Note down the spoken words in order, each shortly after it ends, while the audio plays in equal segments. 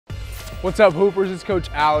What's up, Hoopers? It's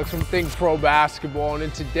Coach Alex from THINCPRO Basketball, and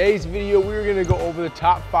in today's video, we're going to go over the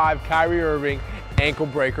top 5 Kyrie Irving ankle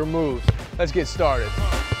breaker moves. Let's get started.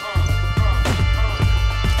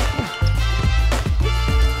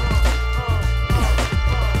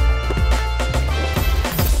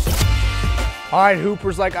 All right,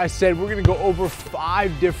 Hoopers, like I said, we're going to go over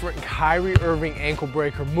 5 different Kyrie Irving ankle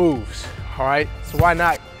breaker moves. All right, so why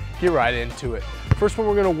not get right into it? First one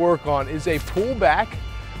we're going to work on is a pull back,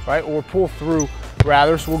 right, or pull through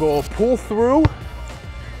rather. So we'll go pull through,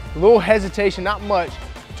 a little hesitation, not much,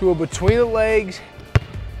 to a between the legs,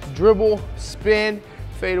 dribble, spin,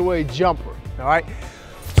 fadeaway jumper. All right,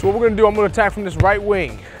 so what we're going to do, I'm going to attack from this right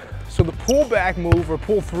wing. So the pull back move, or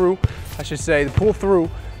pull through, I should say, the pull through,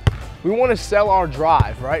 we want to sell our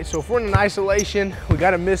drive, right? So if we're in an isolation, we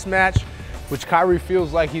got a mismatch, which Kyrie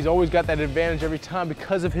feels like he's always got that advantage every time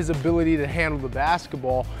because of his ability to handle the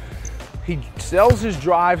basketball. He sells his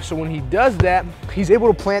drive, so when he does that, he's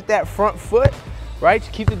able to plant that front foot, right,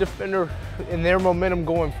 to keep the defender in their momentum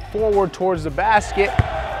going forward towards the basket,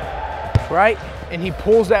 right? And he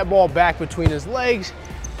pulls that ball back between his legs,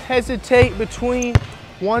 hesitate between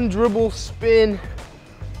one dribble, spin,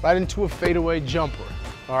 right into a fadeaway jumper,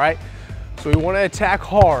 all right? So we want to attack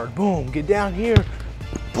hard. Boom, get down here,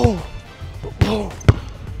 boom, boom,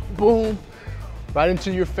 boom, right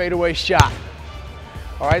into your fadeaway shot.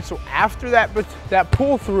 All right, so after that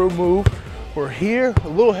pull through move, we're here, a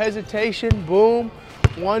little hesitation, boom,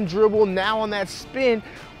 one dribble. Now on that spin,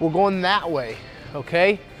 we're going that way,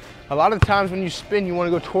 okay? A lot of times when you spin, you want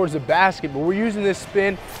to go towards the basket, but we're using this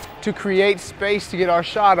spin to create space to get our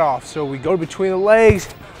shot off. So we go between the legs,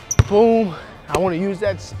 boom. I want to use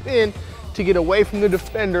that spin to get away from the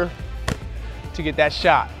defender to get that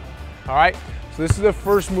shot, all right? So this is the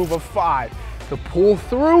first move of 5, the pull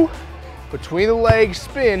through, between the legs,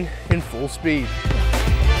 spin in full speed.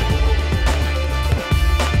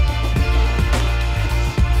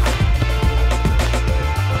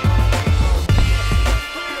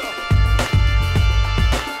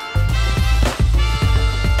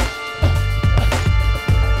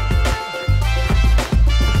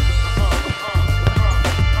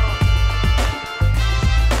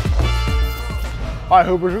 All right,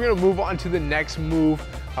 Hoopers, we're gonna move on to the next move,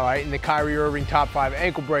 all right, in the Kyrie Irving top 5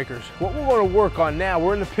 ankle breakers. What we're gonna work on now,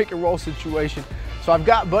 we're in the pick and roll situation. So I've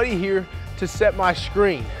got Buddy here to set my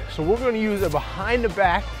screen. So we're gonna use a behind the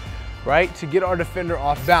back, right, to get our defender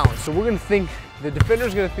off balance. So we're gonna think, the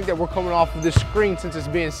defender's gonna think that we're coming off of this screen since it's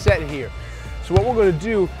being set here. So what we're gonna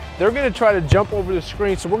do, they're gonna try to jump over the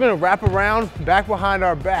screen. So we're gonna wrap around back behind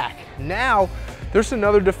our back. Now, there's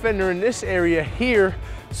another defender in this area here.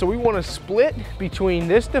 So we want to split between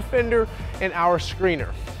this defender and our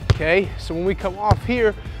screener, okay? So when we come off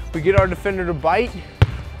here, we get our defender to bite,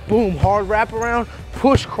 boom, hard wrap around,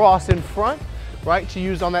 push cross in front, right, to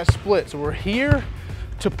use on that split. So we're here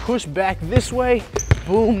to push back this way,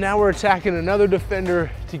 boom, now we're attacking another defender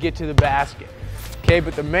to get to the basket, okay?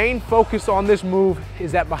 But the main focus on this move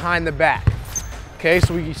is that behind the back, okay?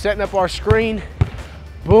 So we setting up our screen,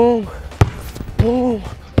 boom, boom,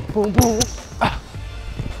 boom, boom,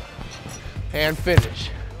 and finish.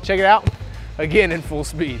 Check it out, again in full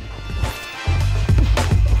speed.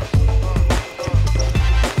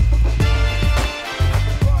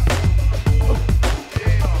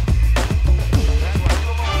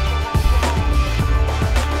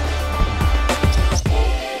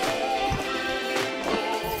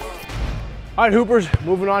 All right, Hoopers,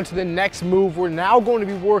 moving on to the next move. We're now going to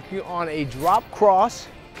be working on a drop cross,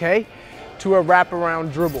 okay, to a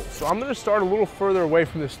wraparound dribble. So I'm gonna start a little further away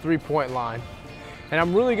from this 3-point line, and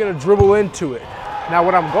I'm really gonna dribble into it. Now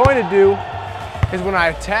what I'm going to do is when I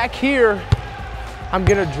attack here, I'm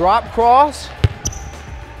gonna drop cross,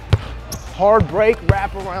 hard break,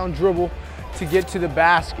 wraparound dribble to get to the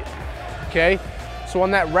basket, okay? So on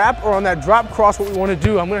that wrap, or on that drop cross, what we wanna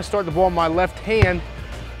do, I'm gonna start the ball in my left hand.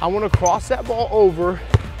 I wanna cross that ball over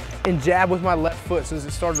and jab with my left foot since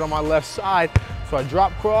it started on my left side. So I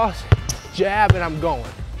drop cross, jab, and I'm going,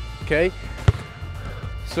 okay?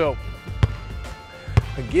 So,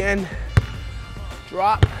 again,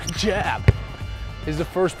 drop, jab is the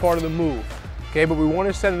first part of the move, okay? But we want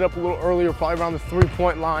to set it up a little earlier, probably around the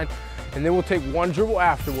 3-point line, and then we'll take one dribble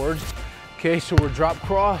afterwards, okay? So we're drop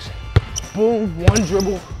cross, boom, one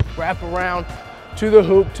dribble, wrap around to the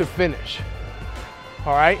hoop to finish,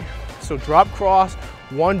 all right? So drop cross,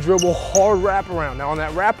 one dribble, hard wrap around. Now on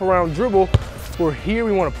that wrap around dribble, we're here,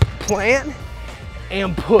 we want to plant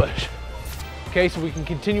and push. Okay, so we can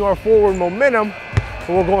continue our forward momentum, but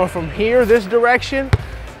we're going from here, this direction,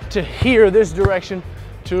 to here, this direction,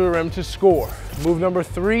 to the rim to score. Move number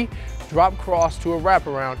 3, drop cross to a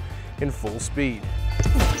wraparound. in full speed.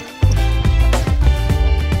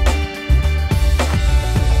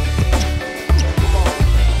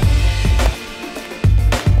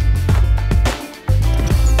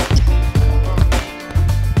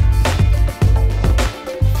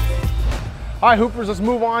 All right, hoopers, let's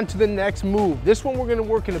move on to the next move. This one we're gonna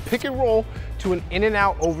work in a pick and roll to an in and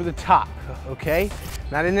out over the top, okay?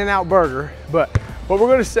 Not in and out burger, but what we're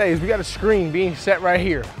gonna say is we got a screen being set right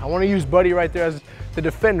here. I wanna use Buddy right there as the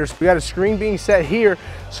defender. So we got a screen being set here.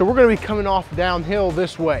 So we're gonna be coming off downhill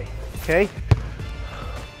this way, okay?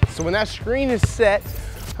 So when that screen is set,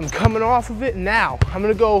 I'm coming off of it. Now I'm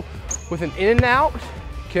gonna go with an in and out,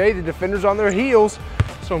 okay? The defender's on their heels.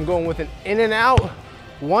 So I'm going with an in and out,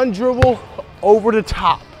 one dribble over the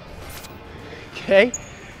top, okay?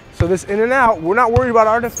 So this in and out, we're not worried about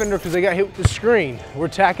our defender because they got hit with the screen. We're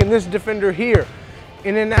attacking this defender here.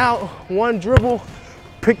 In and out, one dribble,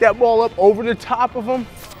 pick that ball up over the top of them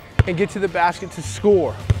and get to the basket to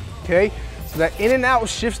score, okay? So that in and out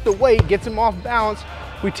shifts the weight, gets them off balance.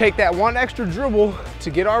 We take that one extra dribble to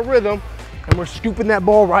get our rhythm and we're scooping that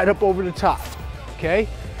ball right up over the top, okay?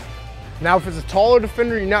 Now, if it's a taller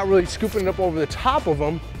defender, you're not really scooping it up over the top of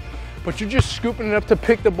them, but you're just scooping it up to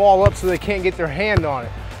pick the ball up so they can't get their hand on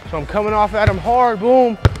it. So I'm coming off at them hard,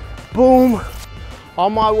 boom, boom,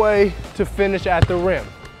 on my way to finish at the rim.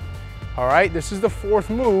 All right, this is the fourth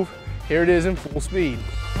move. Here it is in full speed.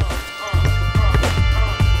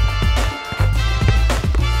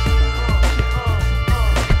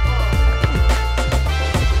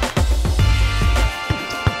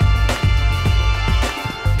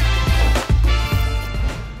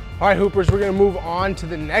 All right, hoopers, we're gonna move on to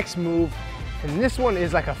the next move. And this one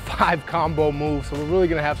is like a 5 combo move, so we're really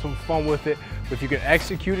gonna have some fun with it. If you can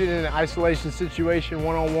execute it in an isolation situation,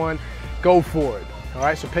 one-on-one, go for it. All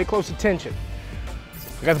right, so pay close attention.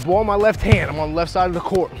 I got the ball in my left hand. I'm on the left side of the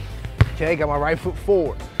court. Okay, got my right foot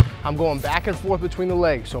forward. I'm going back and forth between the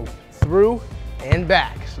legs, so through and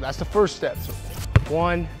back. So that's the first step. So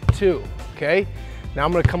 1, 2, okay? Now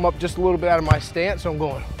I'm gonna come up just a little bit out of my stance, so I'm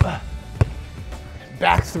going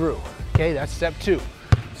back through, okay? That's step 2.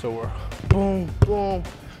 So we're boom, boom,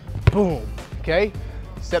 boom, okay?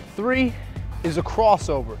 Step 3 is a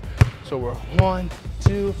crossover. So we're 1,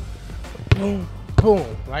 2, boom,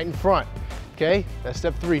 boom, right in front, okay? That's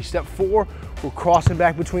step 3. Step 4, we're crossing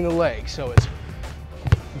back between the legs. So it's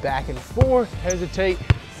back and forth, hesitate,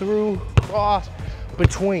 through, cross,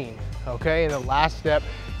 between, okay? And the last step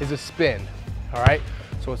is a spin, all right?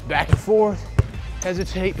 So it's back and forth,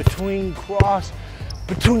 hesitate, between, cross,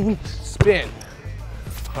 between, spin,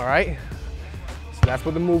 all right? So that's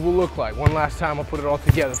what the move will look like. One last time, I'll put it all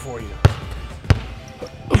together for you.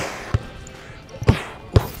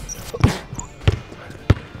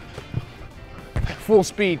 Full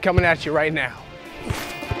speed coming at you right now.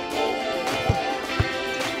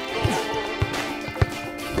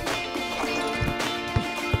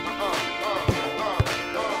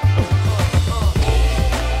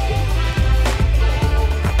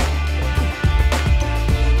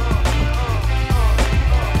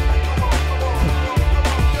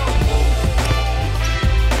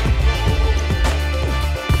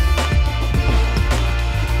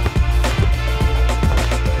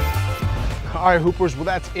 All right, hoopers, well,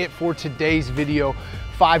 that's it for today's video.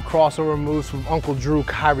 5 crossover moves from Uncle Drew,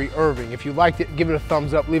 Kyrie Irving. If you liked it, give it a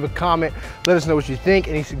thumbs up, leave a comment, let us know what you think,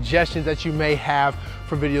 any suggestions that you may have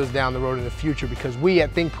for videos down the road in the future, because we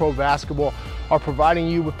at THINCPRO Basketball are providing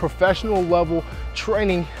you with professional level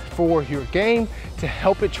training for your game to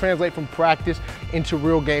help it translate from practice into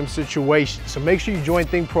real game situations. So make sure you join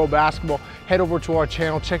THINCPRO Basketball, head over to our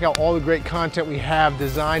channel, check out all the great content we have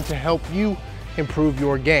designed to help you improve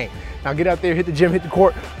your game. Now get out there, hit the gym, hit the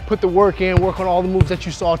court, put the work in, work on all the moves that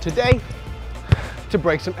you saw today to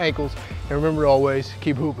break some ankles. And remember always,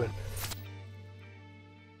 keep hooping.